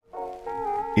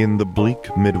In the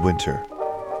Bleak Midwinter,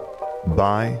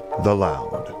 by The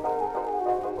Loud.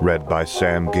 Read by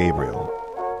Sam Gabriel.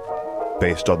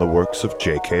 Based on the works of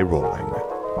J.K. Rowling.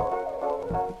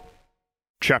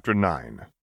 Chapter 9.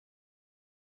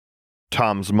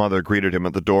 Tom's mother greeted him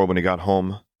at the door when he got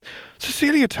home.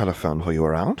 "Cecilia telephoned while you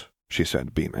were out," she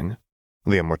said, beaming.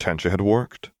 The amortentia had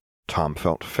worked. Tom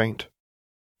felt faint.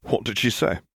 "What did she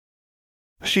say?"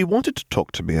 "She wanted to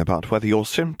talk to me about whether your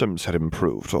symptoms had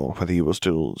improved or whether you were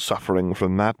still suffering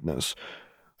from madness.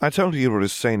 I told her you were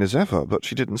as sane as ever, but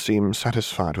she didn't seem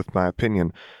satisfied with my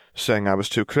opinion, saying I was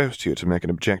too close to you to make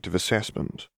an objective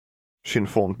assessment. She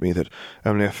informed me that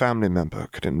only a family member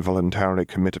could involuntarily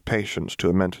commit a patient to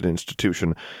a mental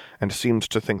institution, and seemed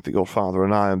to think that your father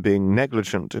and I are being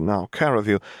negligent in our care of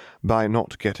you by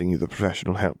not getting you the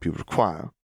professional help you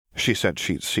require. She said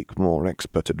she'd seek more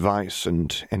expert advice,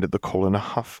 and ended the call in a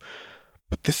huff.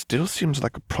 But this still seems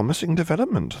like a promising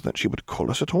development, that she would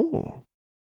call us at all."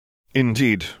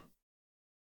 "Indeed.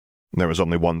 There is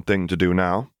only one thing to do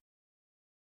now.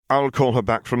 I'll call her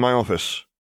back from my office."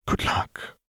 "Good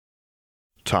luck."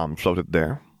 Tom floated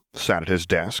there, sat at his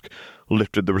desk,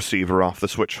 lifted the receiver off the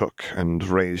switch hook, and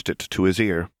raised it to his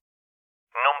ear.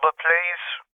 "Number, please,"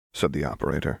 said the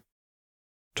operator.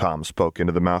 Tom spoke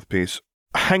into the mouthpiece.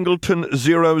 "Hangleton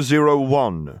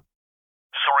 001.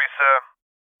 "Sorry, sir.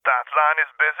 That line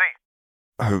is busy."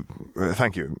 "Oh,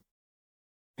 thank you."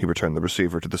 He returned the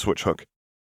receiver to the switch hook.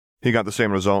 He got the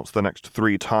same results the next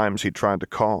 3 times he tried to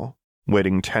call,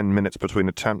 waiting 10 minutes between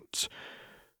attempts.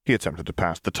 He attempted to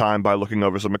pass the time by looking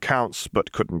over some accounts,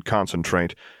 but couldn't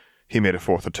concentrate. He made a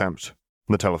 4th attempt.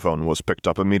 The telephone was picked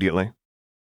up immediately.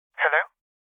 "Hello?"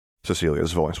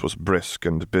 Cecilia's voice was brisk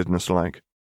and businesslike.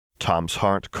 Tom's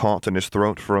heart caught in his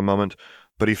throat for a moment,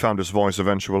 but he found his voice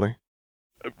eventually.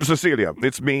 "Cecilia,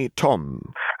 it's me, Tom."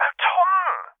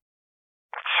 "Tom!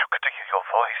 It's so good to hear your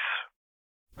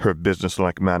voice." Her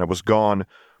businesslike manner was gone,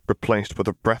 replaced with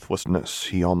a breathlessness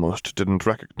he almost didn't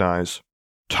recognize.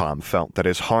 Tom felt that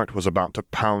his heart was about to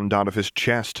pound out of his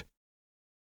chest.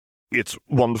 "It's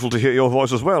wonderful to hear your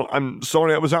voice as well. I'm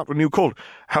sorry I was out when you called.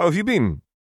 How have you been?"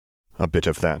 A bit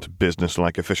of that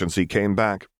businesslike efficiency came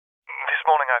back. "This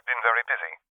morning I've been very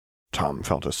busy." Tom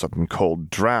felt a sudden cold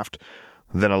draft.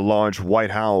 Then a large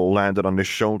white owl landed on his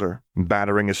shoulder,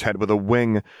 battering his head with a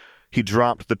wing. He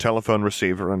dropped the telephone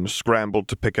receiver and scrambled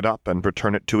to pick it up and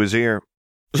return it to his ear.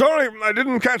 "Sorry, I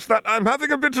didn't catch that. I'm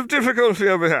having a bit of difficulty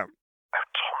over here." "Oh,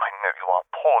 Tom, I know you are.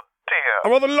 Poor dear." "A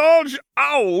rather large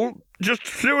owl just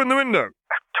flew in the window."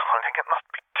 "Oh, darling, it must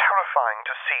be terrifying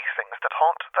to see things that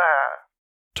aren't there."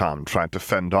 Tom tried to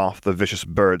fend off the vicious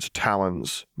bird's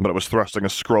talons, but it was thrusting a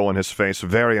scroll in his face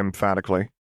very emphatically.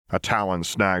 A talon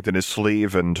snagged in his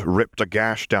sleeve and ripped a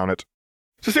gash down it.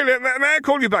 "Cecilia, may I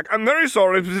call you back? I'm very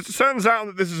sorry, but it turns out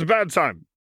that this is a bad time."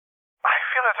 "I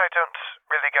feel that I don't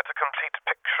really get a complete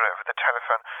picture over the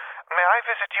telephone. May I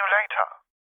visit you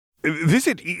later?"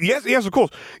 "Visit? Yes, of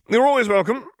course. You're always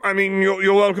welcome. I mean,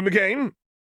 you're welcome again."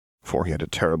 For he had a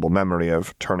terrible memory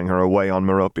of turning her away on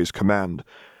Merope's command.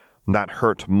 That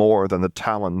hurt more than the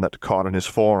talon that caught in his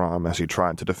forearm as he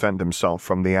tried to defend himself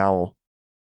from the owl.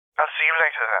 "I'll see you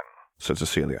later, then," said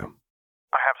Cecilia.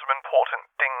 "I have some important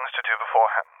things to do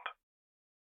beforehand."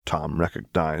 Tom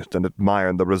recognized and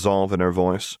admired the resolve in her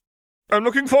voice. "I'm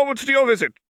looking forward to your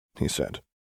visit," he said.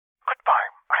 "Goodbye.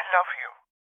 I love you."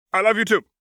 "I love you too."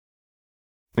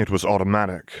 It was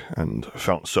automatic, and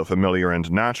felt so familiar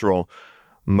and natural,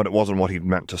 but it wasn't what he'd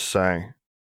meant to say.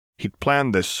 He'd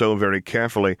planned this so very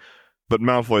carefully, but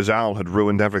Malfoy's owl had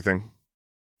ruined everything.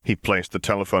 He placed the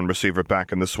telephone receiver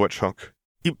back in the switch hook.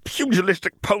 "You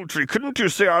pugilistic poultry, couldn't you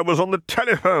say I was on the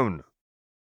telephone?"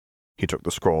 He took the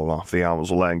scroll off the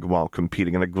owl's leg while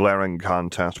competing in a glaring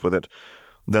contest with it,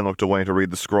 then looked away to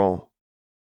read the scroll.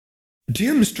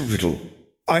 "Dear Mr. Riddle,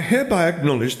 I hereby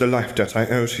acknowledge the life debt I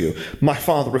owe to you. My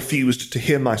father refused to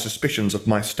hear my suspicions of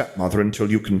my stepmother until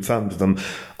you confirmed them.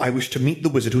 I wish to meet the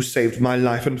wizard who saved my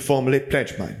life and formally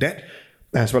pledge my debt,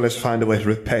 as well as find a way to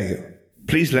repay you.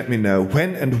 Please let me know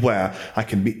when and where I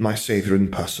can meet my savior in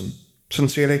person.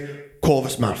 Sincerely,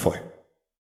 Corvus Malfoy."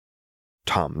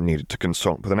 Tom needed to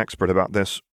consult with an expert about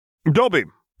this. "Dobby."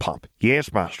 "Pop."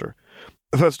 "Yes, master."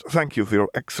 "First, thank you for your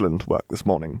excellent work this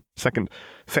morning. Second,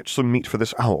 fetch some meat for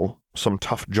this owl, some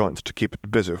tough joints to keep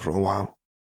it busy for a while."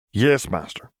 "Yes,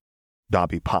 master."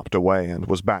 Dobby popped away and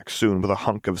was back soon with a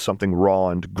hunk of something raw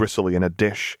and gristly in a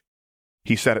dish.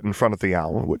 He set it in front of the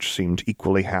owl, which seemed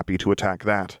equally happy to attack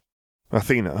that.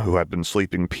 Athena, who had been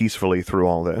sleeping peacefully through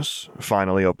all this,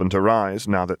 finally opened her eyes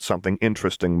now that something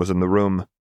interesting was in the room.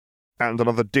 "And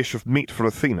another dish of meat for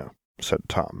Athena," said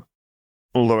Tom.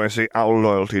 Although I see owl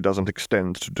loyalty doesn't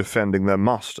extend to defending their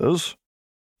masters,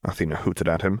 Athena hooted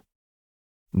at him.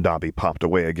 Dobby popped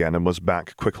away again and was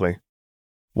back quickly.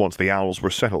 Once the owls were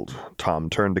settled, Tom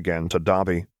turned again to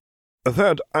Dobby.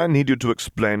 Third, I need you to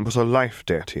explain what a life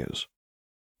debt is.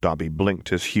 Dobby blinked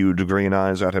his huge green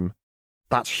eyes at him.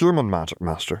 That's human magic,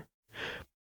 Master.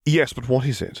 Yes, but what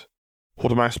is it?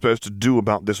 What am I supposed to do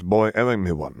about this boy owing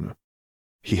me one?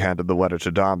 He handed the letter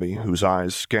to Dobby, whose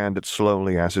eyes scanned it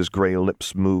slowly as his grey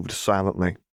lips moved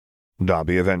silently.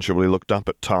 Dobby eventually looked up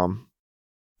at Tom.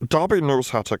 Dobby knows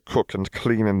how to cook and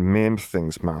clean and mend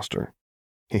things, Master.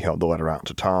 He held the letter out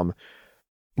to Tom.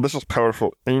 This is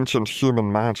powerful, ancient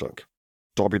human magic.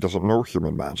 Dobby doesn't know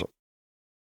human magic.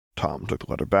 Tom took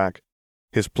the letter back.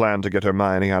 His plan to get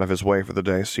Hermione out of his way for the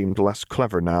day seemed less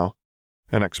clever now.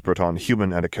 An expert on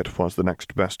human etiquette was the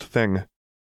next best thing.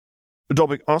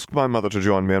 Dobby, ask my mother to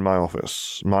join me in my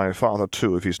office. My father,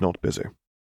 too, if he's not busy.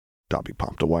 Dobby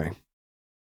popped away.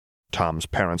 Tom's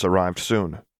parents arrived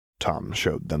soon. Tom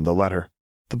showed them the letter.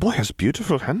 The boy has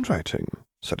beautiful handwriting,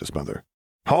 said his mother.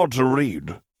 Hard to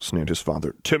read, sneered his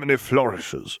father. Too many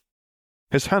flourishes.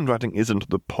 His handwriting isn't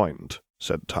the point,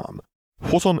 said Tom.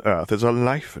 What on earth is a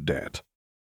life debt?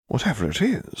 Whatever it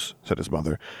is, said his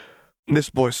mother. This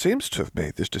boy seems to have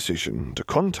made this decision to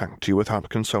contact you without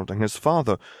consulting his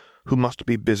father, who must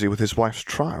be busy with his wife's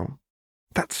trial.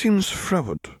 That seems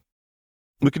froward.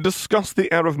 We can discuss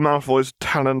the heir of Malfoy's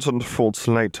talents and faults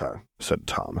later, said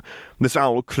Tom. This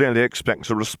owl clearly expects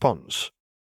a response.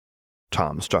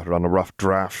 Tom started on a rough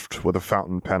draft with a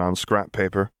fountain pen on scrap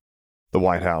paper. The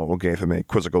white owl gave him a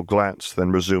quizzical glance,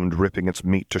 then resumed ripping its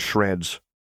meat to shreds.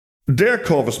 Dear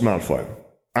Corvus Malfoy,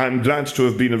 I am glad to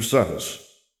have been of service.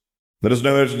 There is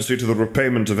no urgency to the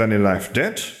repayment of any life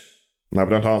debt. I would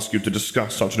not ask you to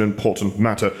discuss such an important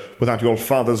matter without your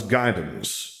father's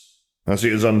guidance. As he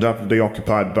is undoubtedly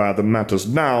occupied by other matters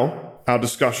now, our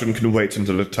discussion can wait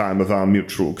until a time of our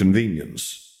mutual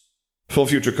convenience. For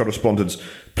future correspondence,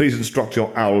 please instruct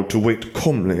your owl to wait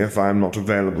calmly if I am not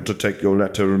available to take your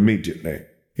letter immediately.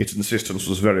 Its insistence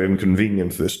was very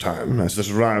inconvenient this time, as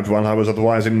it arrived while I was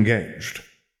otherwise engaged.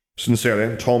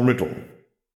 Sincerely, Tom Riddle.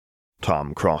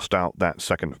 Tom crossed out that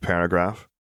second paragraph.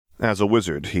 As a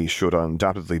wizard, he should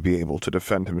undoubtedly be able to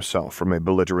defend himself from a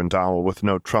belligerent owl with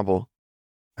no trouble.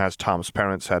 As Tom's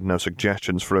parents had no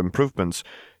suggestions for improvements,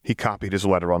 he copied his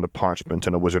letter onto parchment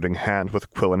in a wizarding hand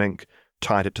with quill and ink,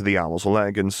 tied it to the owl's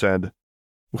leg, and said,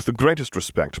 With the greatest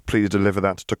respect, please deliver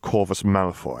that to Corvus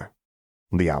Malfoy.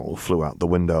 The owl flew out the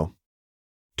window.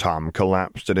 Tom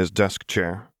collapsed in his desk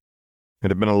chair.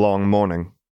 It had been a long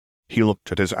morning. He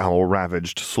looked at his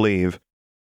owl-ravaged sleeve.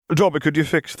 Dobby, could you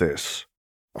fix this?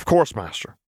 Of course,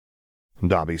 Master.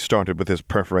 Dobby started with his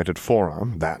perforated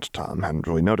forearm, that Tom hadn't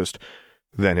really noticed,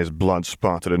 then his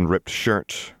blood-spotted and ripped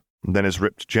shirt, then his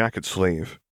ripped jacket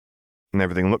sleeve. And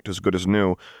everything looked as good as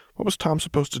new. What was Tom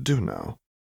supposed to do now?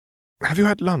 Have you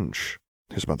had lunch?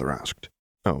 His mother asked.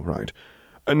 Oh, right.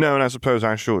 No, and I suppose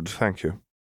I should, thank you.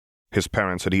 His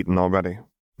parents had eaten already,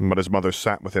 but his mother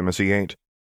sat with him as he ate.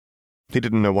 He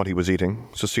didn't know what he was eating.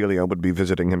 Cecilia would be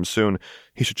visiting him soon.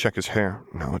 He should check his hair.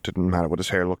 No, it didn't matter what his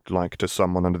hair looked like to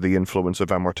someone under the influence of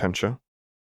amortentia.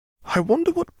 I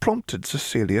wonder what prompted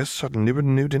Cecilia's suddenly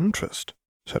renewed interest,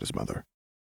 said his mother.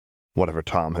 Whatever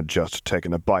Tom had just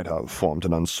taken a bite of formed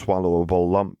an unswallowable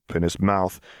lump in his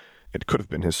mouth. It could have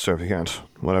been his serviette.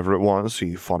 Whatever it was,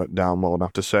 he fought it down well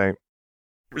enough to say,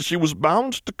 She was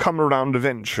bound to come around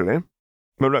eventually.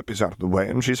 Merope's out of the way,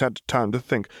 and she's had time to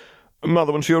think.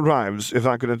 Mother, when she arrives, if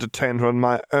I could entertain her on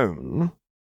my own.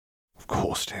 Of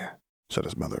course, dear, said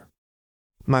his mother.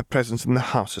 My presence in the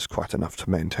house is quite enough to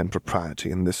maintain propriety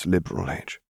in this liberal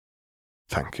age.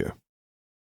 Thank you.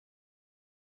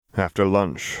 After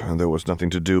lunch, there was nothing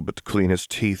to do but clean his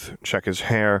teeth, check his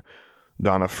hair,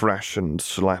 don a fresh and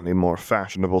slightly more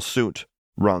fashionable suit,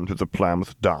 run through the plan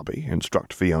with Dobby,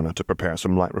 instruct Fiona to prepare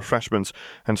some light refreshments,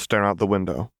 and stare out the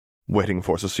window, waiting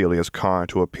for Cecilia's car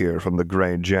to appear from the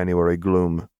grey January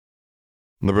gloom.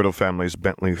 The Riddle family's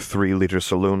Bentley 3-liter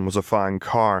saloon was a fine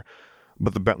car,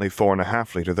 but the Bentley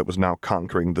 4.5-liter that was now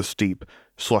conquering the steep,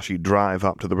 slushy drive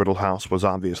up to the Riddle house was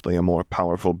obviously a more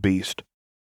powerful beast.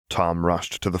 Tom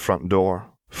rushed to the front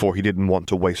door, for he didn't want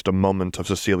to waste a moment of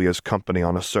Cecilia's company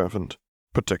on a servant,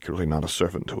 particularly not a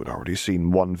servant who had already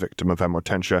seen one victim of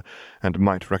amortentia and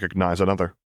might recognize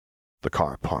another. The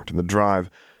car parked in the drive.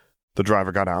 The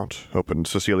driver got out, opened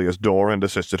Cecilia's door, and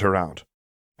assisted her out.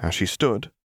 As she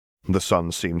stood, the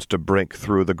sun seemed to break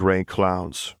through the grey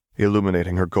clouds,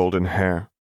 illuminating her golden hair.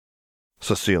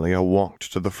 Cecilia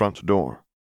walked to the front door,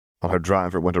 while her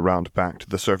driver went around back to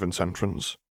the servants'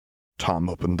 entrance. Tom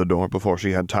opened the door before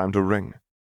she had time to ring.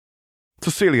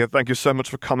 Cecilia, thank you so much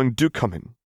for coming. Do come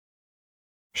in.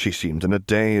 She seemed in a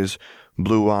daze,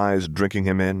 blue eyes drinking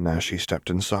him in as she stepped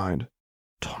inside.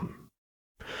 Tom,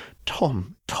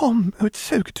 oh, it's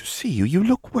so good to see you. You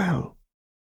look well.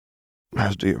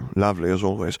 As do you. Lovely as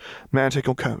always. May I take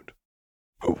your coat?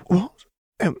 What?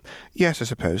 Oh, yes, I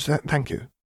suppose. Thank you.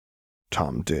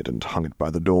 Tom did and hung it by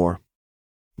the door.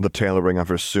 The tailoring of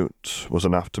her suit was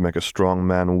enough to make a strong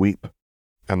man weep,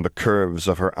 and the curves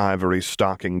of her ivory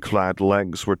stocking-clad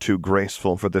legs were too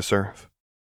graceful for this earth.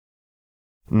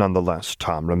 Nonetheless,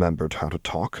 Tom remembered how to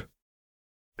talk.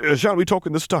 Shall we talk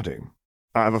in the study?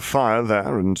 I have a fire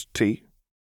there and tea.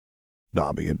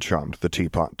 Darby had charmed the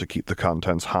teapot to keep the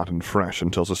contents hot and fresh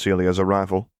until Cecilia's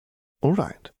arrival. All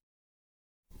right.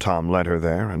 Tom led her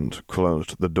there and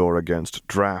closed the door against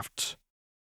drafts.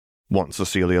 Once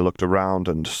Cecilia looked around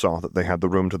and saw that they had the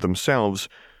room to themselves,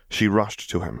 she rushed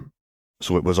to him,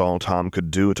 so it was all Tom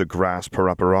could do to grasp her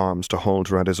upper arms to hold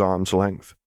her at his arm's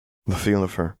length. The feel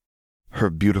of her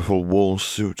beautiful wool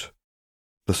suit,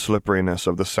 the slipperiness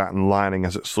of the satin lining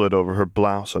as it slid over her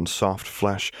blouse and soft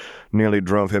flesh nearly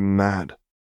drove him mad,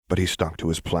 but he stuck to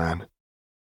his plan.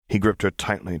 He gripped her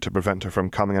tightly to prevent her from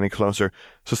coming any closer.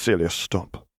 Cecilia,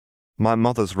 stop. My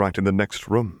mother's right in the next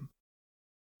room.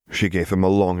 She gave him a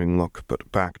longing look,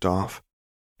 but backed off.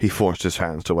 He forced his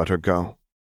hands to let her go.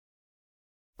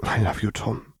 I love you,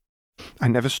 Tom. I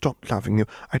never stopped loving you.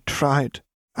 I tried.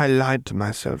 I lied to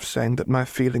myself, saying that my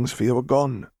feelings for you were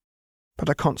gone. But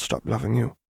I can't stop loving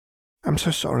you. I'm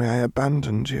so sorry I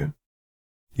abandoned you.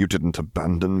 You didn't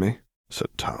abandon me, said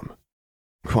Tom.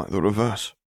 Quite the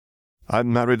reverse. I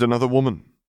married another woman.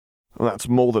 That's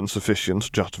more than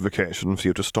sufficient justification for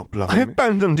you to stop loving me. I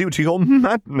abandoned you to your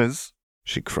madness,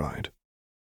 she cried.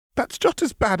 That's just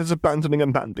as bad as abandoning a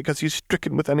man because he's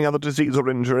stricken with any other disease or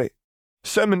injury.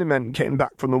 So many men came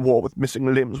back from the war with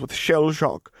missing limbs with shell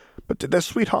shock, but did their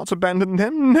sweethearts abandon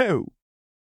them? No.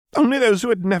 Only those who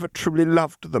had never truly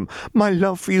loved them. My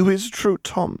love for you is true,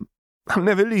 Tom. I'll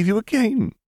never leave you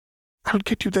again. I'll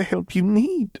get you the help you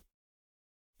need.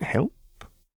 Help?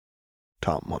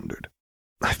 Tom wondered.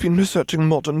 I've been researching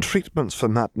modern treatments for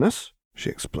madness, she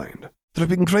explained. There have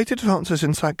been great advances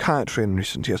in psychiatry in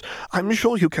recent years. I'm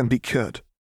sure you can be cured.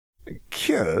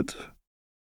 Cured?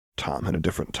 Tom had a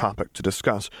different topic to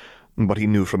discuss, but he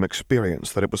knew from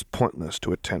experience that it was pointless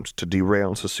to attempt to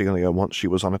derail Cecilia once she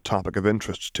was on a topic of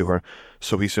interest to her,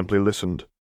 so he simply listened.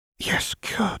 Yes,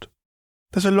 cured.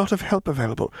 There's a lot of help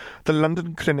available. The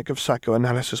London Clinic of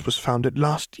Psychoanalysis was founded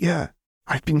last year.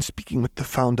 I've been speaking with the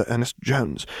founder, Ernest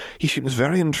Jones. He seems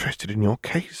very interested in your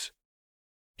case.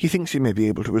 He thinks he may be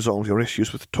able to resolve your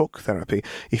issues with talk therapy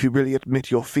if you really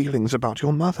admit your feelings about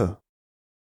your mother.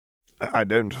 I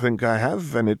don't think I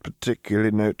have any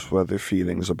particularly noteworthy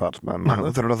feelings about my mother.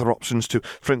 Well, there are other options too.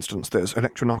 For instance, there's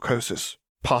electronarcosis,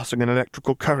 passing an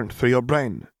electrical current through your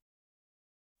brain.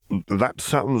 That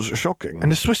sounds shocking.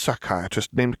 And a Swiss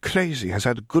psychiatrist named Clazy has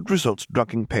had good results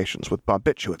drugging patients with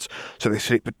barbiturates, so they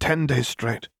sleep for 10 days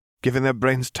straight, giving their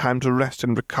brains time to rest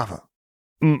and recover.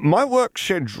 My work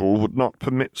schedule would not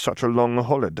permit such a long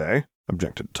holiday,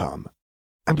 objected Tom.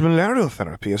 And malarial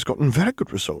therapy has gotten very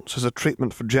good results as a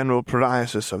treatment for general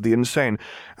paralysis of the insane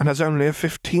and has only a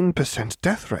 15%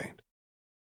 death rate.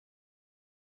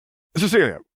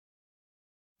 Cecilia,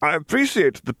 I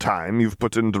appreciate the time you've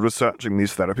put into researching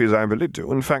these therapies, I really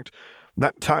do. In fact,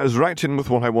 that ties right in with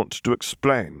what I want to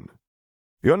explain.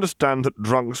 You understand that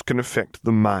drugs can affect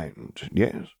the mind,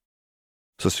 yes?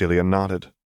 Cecilia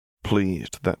nodded,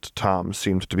 pleased that Tom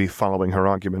seemed to be following her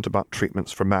argument about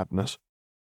treatments for madness.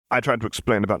 I tried to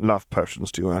explain about love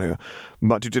potions to you earlier,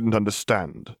 but you didn't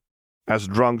understand. As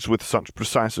drugs with such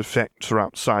precise effects are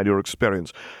outside your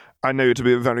experience, I know you to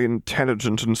be a very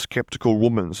intelligent and skeptical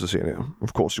woman, Cecilia.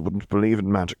 Of course, you wouldn't believe in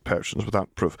magic potions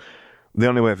without proof. The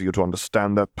only way for you to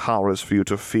understand their power is for you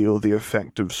to feel the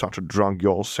effect of such a drug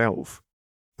yourself.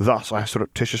 Thus, I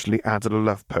surreptitiously added a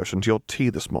love potion to your tea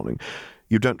this morning.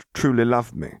 You don't truly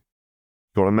love me.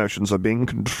 Your emotions are being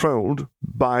controlled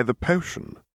by the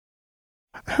potion.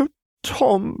 Oh,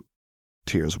 Tom,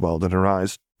 tears welled in her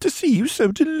eyes, to see you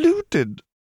so deluded.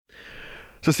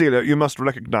 Cecilia, you must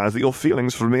recognize that your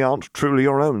feelings for me aren't truly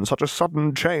your own. Such a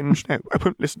sudden change. No, I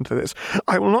won't listen to this.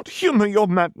 I will not humor your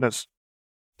madness.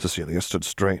 Cecilia stood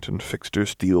straight and fixed her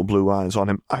steel blue eyes on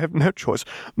him. I have no choice.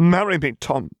 Marry me,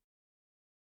 Tom.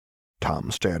 Tom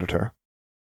stared at her.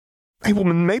 A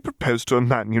woman may propose to a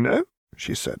man, you know,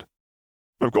 she said.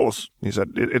 Of course, he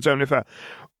said. It's only fair.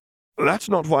 That's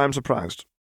not why I'm surprised.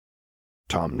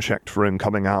 Tom checked for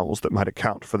incoming owls that might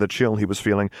account for the chill he was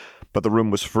feeling, but the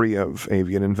room was free of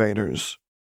avian invaders.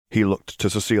 He looked to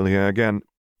Cecilia again.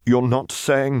 You're not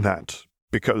saying that,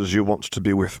 Because you want to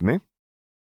be with me?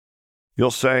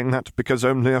 You're saying that because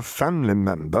only a family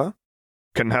member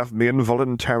can have me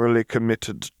involuntarily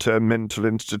committed to a mental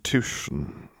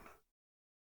institution.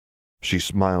 She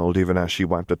smiled even as she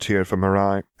wiped a tear from her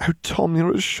eye. Oh, Tom,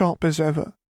 you're as sharp as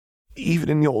ever. Even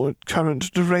in your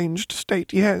current deranged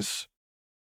state, yes.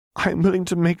 I am willing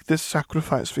to make this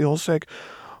sacrifice for your sake,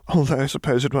 although I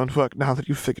suppose it won't work now that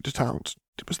you've figured it out.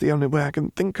 It was the only way I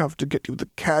can think of to get you the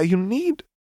care you need,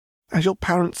 as your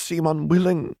parents seem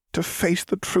unwilling to face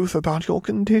the truth about your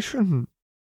condition.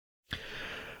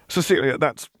 Cecilia,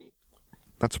 that's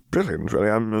brilliant, really.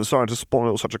 I'm sorry to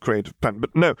spoil such a creative plan,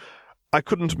 but no, I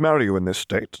couldn't marry you in this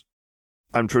state.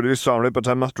 I'm truly sorry, but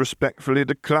I must respectfully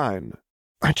decline.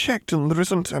 I checked, and there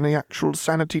isn't any actual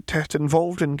sanity test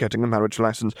involved in getting a marriage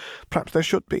license. Perhaps there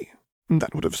should be.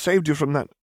 That would have saved you from that.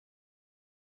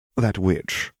 That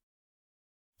which?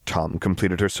 Tom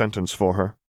completed her sentence for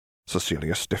her.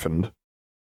 Cecilia stiffened.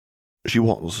 She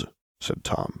was, said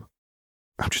Tom.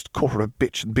 I'll just call her a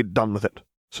bitch and be done with it,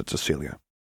 said Cecilia.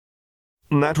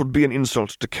 That would be an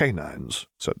insult to canines,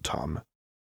 said Tom.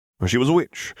 She was a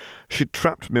witch. She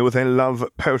trapped me with a love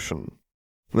potion.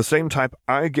 The same type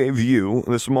I gave you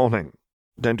this morning.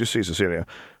 Don't you see, Cecilia?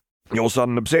 Your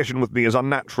sudden obsession with me is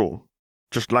unnatural,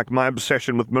 just like my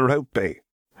obsession with Merope.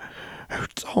 Oh,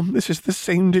 Tom, this is the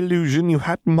same delusion you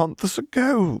had months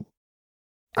ago.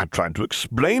 I tried to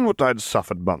explain what I'd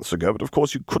suffered months ago, but of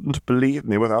course you couldn't believe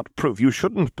me without proof. You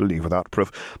shouldn't believe without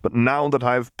proof. But now that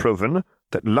I've proven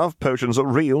that love potions are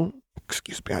real—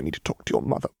 Excuse me, I need to talk to your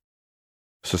mother.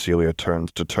 Cecilia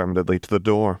turned determinedly to the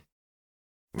door.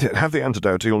 Have the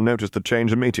antidote, you'll notice the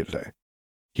change immediately.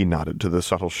 He nodded to the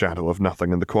subtle shadow of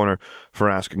nothing in the corner, for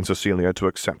asking Cecilia to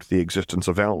accept the existence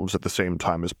of elves at the same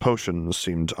time as potions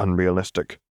seemed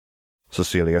unrealistic.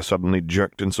 Cecilia suddenly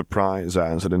jerked in surprise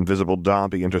as an invisible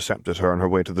Darby intercepted her on her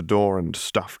way to the door and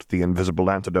stuffed the invisible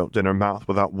antidote in her mouth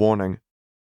without warning.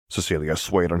 Cecilia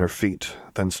swayed on her feet,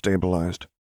 then stabilized.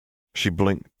 She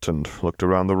blinked and looked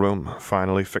around the room,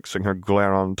 finally fixing her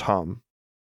glare on Tom.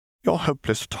 You're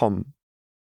hopeless, Tom.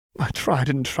 I tried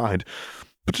and tried,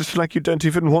 but it's like you don't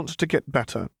even want to get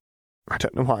better. I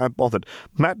don't know why I bothered.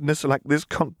 Madness like this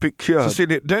can't be cured.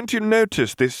 Cecilia, don't you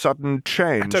notice this sudden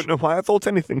change? I don't know why I thought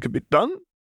anything could be done.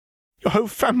 Your whole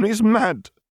family's mad.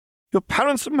 Your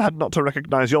parents are mad not to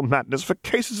recognize your madness for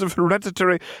cases of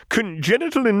hereditary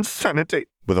congenital insanity.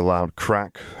 With a loud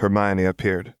crack, Hermione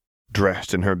appeared,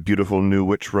 dressed in her beautiful new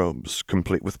witch robes,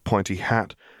 complete with pointy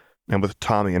hat, and with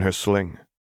Tommy in her sling.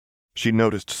 She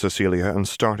noticed Cecilia and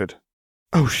started.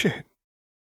 Oh, shit.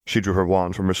 She drew her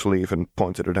wand from her sleeve and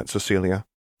pointed it at Cecilia.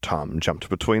 Tom jumped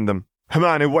between them.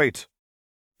 Hermione, wait!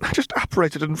 I just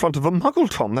apparated in front of a muggle,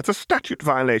 Tom. That's a statute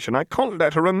violation. I can't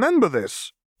let her remember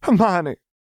this. Hermione!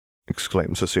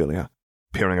 Exclaimed Cecilia,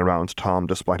 peering around Tom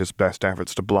despite his best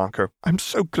efforts to block her. I'm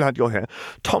so glad you're here.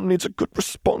 Tom needs a good,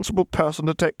 responsible person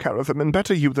to take care of him, and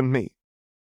better you than me.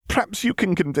 Perhaps you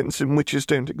can convince him witches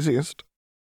don't exist.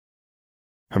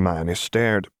 Hermione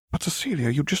stared. But Cecilia,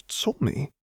 you just saw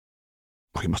me.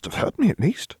 Well, you must have heard me, at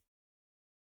least.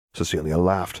 Cecilia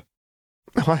laughed.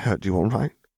 Oh, I heard you all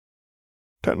right.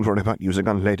 Don't worry about using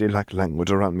unladylike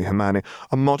language around me, Hermione.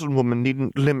 A modern woman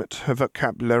needn't limit her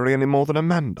vocabulary any more than a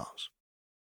man does.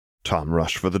 Tom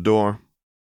rushed for the door.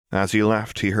 As he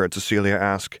left, he heard Cecilia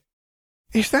ask,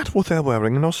 Is that what they're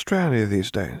wearing in Australia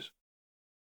these days?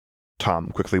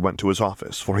 Tom quickly went to his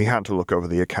office, for he had to look over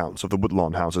the accounts of the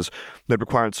Woodlawn houses. They'd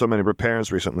required so many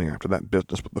repairs recently after that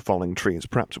business with the falling trees.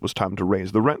 Perhaps it was time to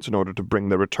raise the rents in order to bring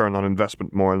their return on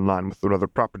investment more in line with their other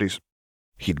properties.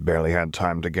 He'd barely had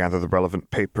time to gather the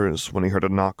relevant papers when he heard a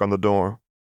knock on the door.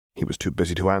 He was too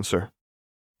busy to answer.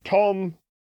 Tom,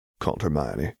 called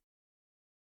Hermione.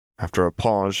 After a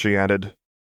pause, she added,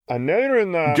 I know you're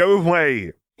in there. Go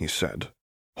away, he said,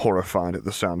 horrified at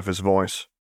the sound of his voice.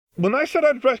 When I said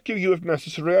I'd rescue you if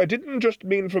necessary, I didn't just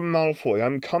mean from Malfoy.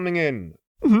 I'm coming in.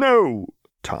 No,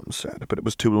 Tom said, but it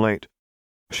was too late.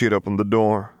 She had opened the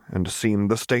door and seen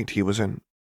the state he was in,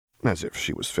 as if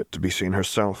she was fit to be seen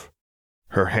herself.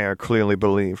 Her hair clearly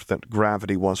believed that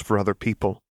gravity was for other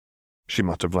people. She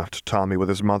must have left Tommy with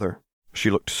his mother.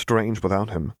 She looked strange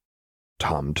without him.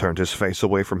 Tom turned his face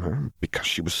away from her because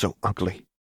she was so ugly.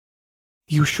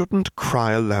 You shouldn't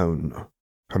cry alone,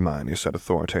 Hermione said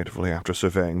authoritatively after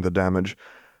surveying the damage.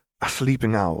 A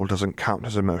sleeping owl doesn't count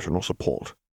as emotional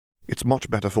support. It's much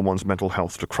better for one's mental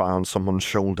health to cry on someone's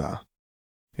shoulder.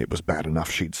 It was bad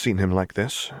enough she'd seen him like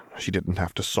this. She didn't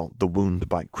have to salt the wound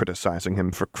by criticizing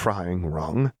him for crying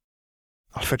wrong.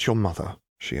 I'll fetch your mother,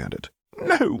 she added.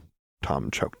 No, Tom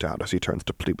choked out as he turned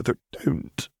to plead with her.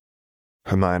 Don't.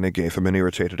 Hermione gave him an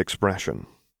irritated expression,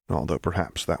 although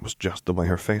perhaps that was just the way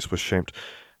her face was shaped,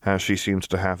 as she seemed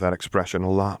to have that expression a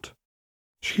lot.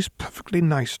 "She's perfectly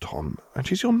nice, Tom, and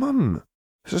she's your mum.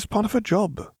 This is part of her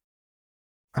job.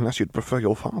 Unless you'd prefer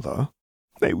your father."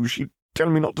 "No, she'd tell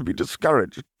me not to be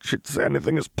discouraged. She'd say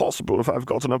anything is possible if I've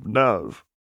got enough nerve."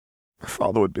 "My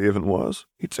father would be even worse.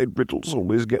 He'd say riddles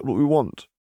always get what we want,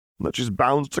 and that she's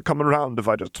bound to come around if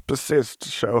I just persist to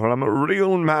show her I'm a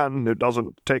real man who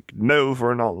doesn't take no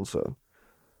for an answer.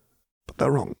 But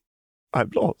they're wrong.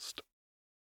 I've lost.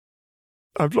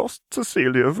 I've lost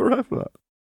Cecilia forever."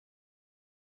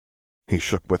 He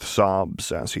shook with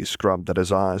sobs as he scrubbed at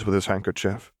his eyes with his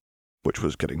handkerchief, which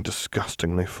was getting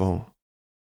disgustingly full.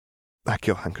 "Back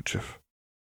your handkerchief."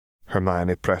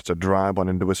 Hermione pressed a dry one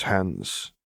into his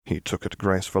hands. He took it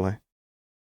gracefully.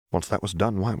 Once that was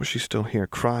done, why was she still here?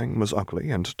 Crying was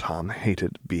ugly, and Tom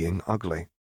hated being ugly.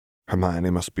 Hermione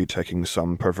must be taking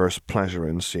some perverse pleasure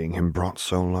in seeing him brought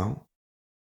so low.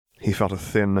 He felt a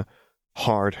thin,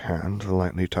 hard hand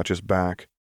lightly touch his back.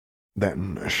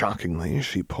 Then, shockingly,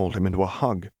 she pulled him into a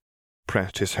hug,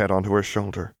 pressed his head onto her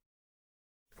shoulder.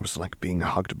 It was like being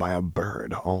hugged by a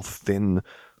bird, all thin,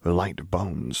 light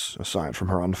bones, aside from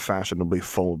her unfashionably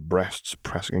full breasts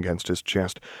pressing against his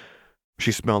chest.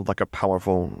 She smelled like a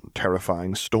powerful,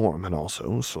 terrifying storm, and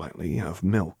also slightly of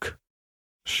milk.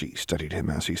 She steadied him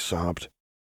as he sobbed.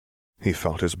 He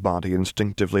felt his body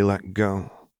instinctively let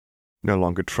go, no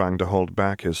longer trying to hold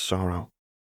back his sorrow.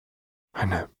 "I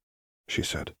know," she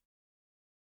said.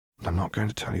 "I'm not going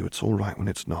to tell you it's all right when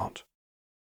it's not.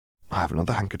 I have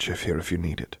another handkerchief here if you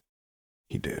need it."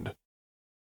 He did.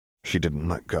 She didn't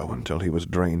let go until he was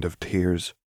drained of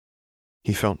tears.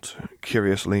 He felt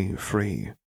curiously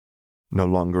free, no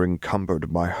longer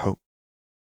encumbered by hope.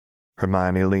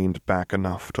 Hermione leaned back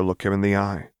enough to look him in the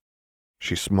eye.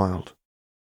 She smiled.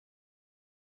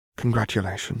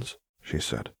 "Congratulations," she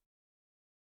said.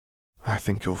 "I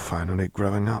think you're finally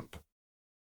growing up."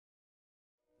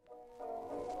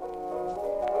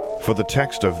 For the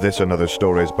text of this and other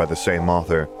stories by the same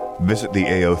author, visit the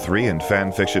AO3 and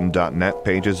fanfiction.net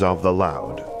pages of The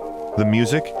Loud. The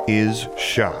music is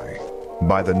Shy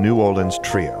by the New Orleans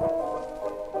Trio.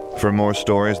 For more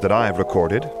stories that I have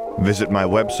recorded, visit my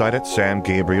website at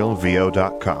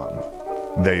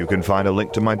samgabrielvo.com. There you can find a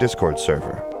link to my Discord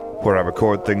server, where I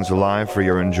record things live for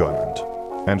your enjoyment.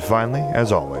 And finally,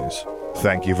 as always,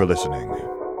 thank you for listening.